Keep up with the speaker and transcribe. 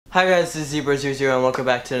Hi guys, this is Zebra00 and welcome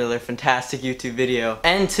back to another fantastic YouTube video.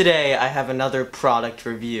 And today I have another product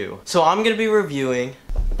review. So I'm gonna be reviewing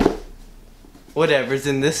whatever's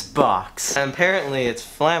in this box. And apparently it's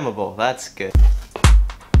flammable, that's good.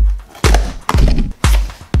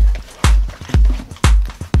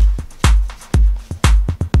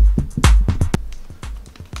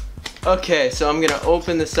 Okay, so I'm gonna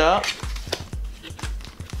open this up.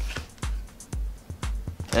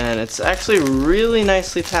 And it's actually really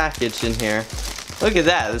nicely packaged in here. Look at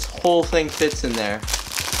that, this whole thing fits in there.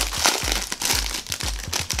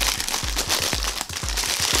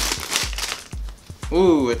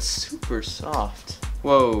 Ooh, it's super soft.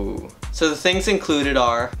 Whoa. So the things included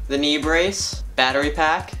are the knee brace, battery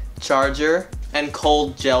pack, charger, and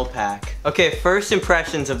cold gel pack. Okay, first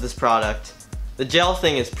impressions of this product. The gel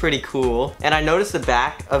thing is pretty cool, and I noticed the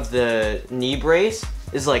back of the knee brace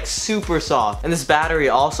is like super soft, and this battery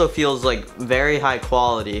also feels like very high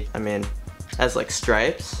quality. I mean, has like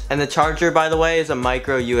stripes. And the charger, by the way, is a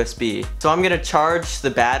micro USB. So I'm gonna charge the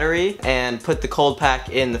battery and put the cold pack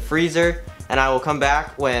in the freezer, and I will come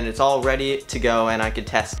back when it's all ready to go and I can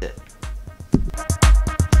test it.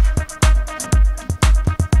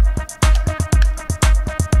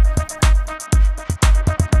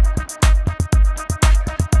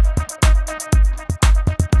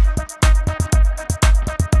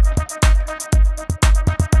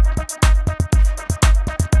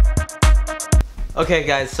 Okay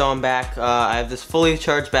guys, so I'm back. I have this fully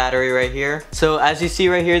charged battery right here. So as you see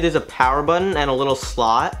right here, there's a power button and a little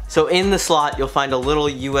slot. So in the slot, you'll find a little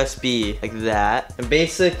USB like that. And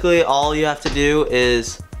basically all you have to do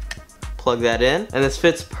is plug that in. And this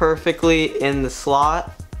fits perfectly in the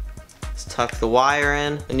slot. Just tuck the wire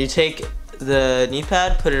in. And you take the knee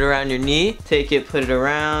pad, put it around your knee. Take it, put it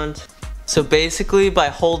around. So basically by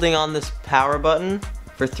holding on this power button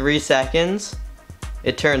for 3 seconds,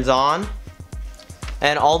 it turns on.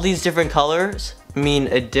 And all these different colors mean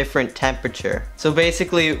a different temperature. So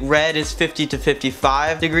basically red is 50 to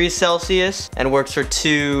 55 degrees Celsius and works for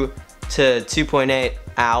 2 to 2.8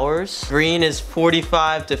 hours. Green is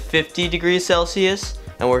 45 to 50 degrees Celsius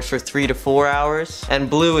and works for 3 to 4 hours. And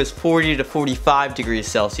blue is 40 to 45 degrees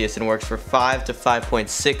Celsius and works for 5 to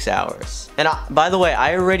 5.6 hours. And by the way,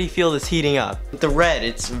 I already feel this heating up. With the red,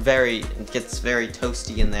 it gets very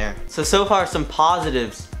toasty in there. So far some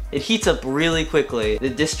positives. It heats up really quickly. The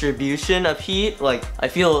distribution of heat, like I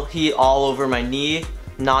feel heat all over my knee,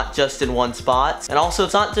 not just in one spot. And also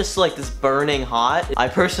it's not just like this burning hot. I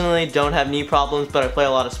personally don't have knee problems, but I play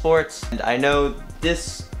a lot of sports, and I know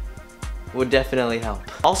this would definitely help.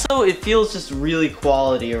 Also, it feels just really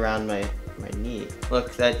quality around my knee.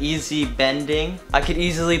 Look, that easy bending. I could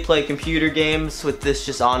easily play computer games with this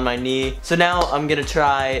just on my knee. So now I'm gonna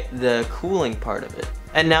try the cooling part of it.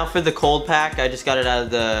 And now for the cold pack, I just got it out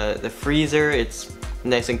of the freezer. It's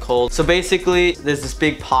nice and cold. So basically, there's this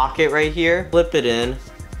big pocket right here. Flip it in,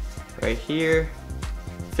 right here.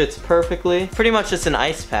 Fits perfectly. Pretty much just an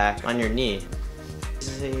ice pack on your knee.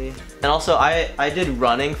 And also, I did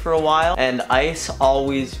running for a while, and ice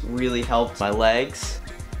always really helped my legs.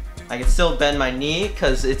 I can still bend my knee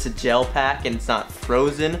because it's a gel pack and it's not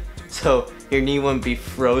frozen. So your knee wouldn't be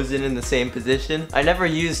frozen in the same position. I never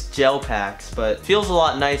used gel packs, but it feels a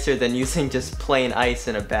lot nicer than using just plain ice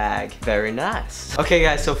in a bag. Very nice. Okay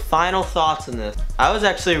guys, so final thoughts on this. I was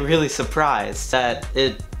actually really surprised that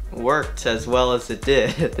it worked as well as it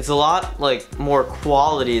did. It's a lot like more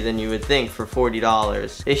quality than you would think for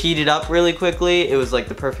 $40. It heated up really quickly. It was like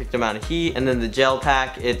the perfect amount of heat, and then the gel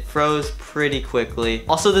pack, it froze pretty quickly.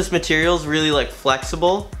 Also, this material is really like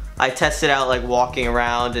flexible. I tested out like walking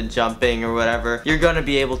around and jumping or whatever. You're gonna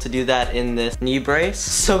be able to do that in this knee brace.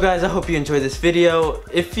 So guys, I hope you enjoyed this video.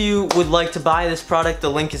 If you would like to buy this product,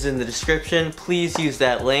 the link is in the description. Please use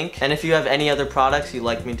that link. And if you have any other products you'd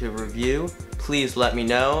like me to review, please let me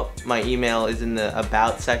know. My email is in the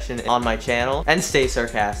about section on my channel. And stay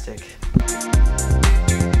sarcastic.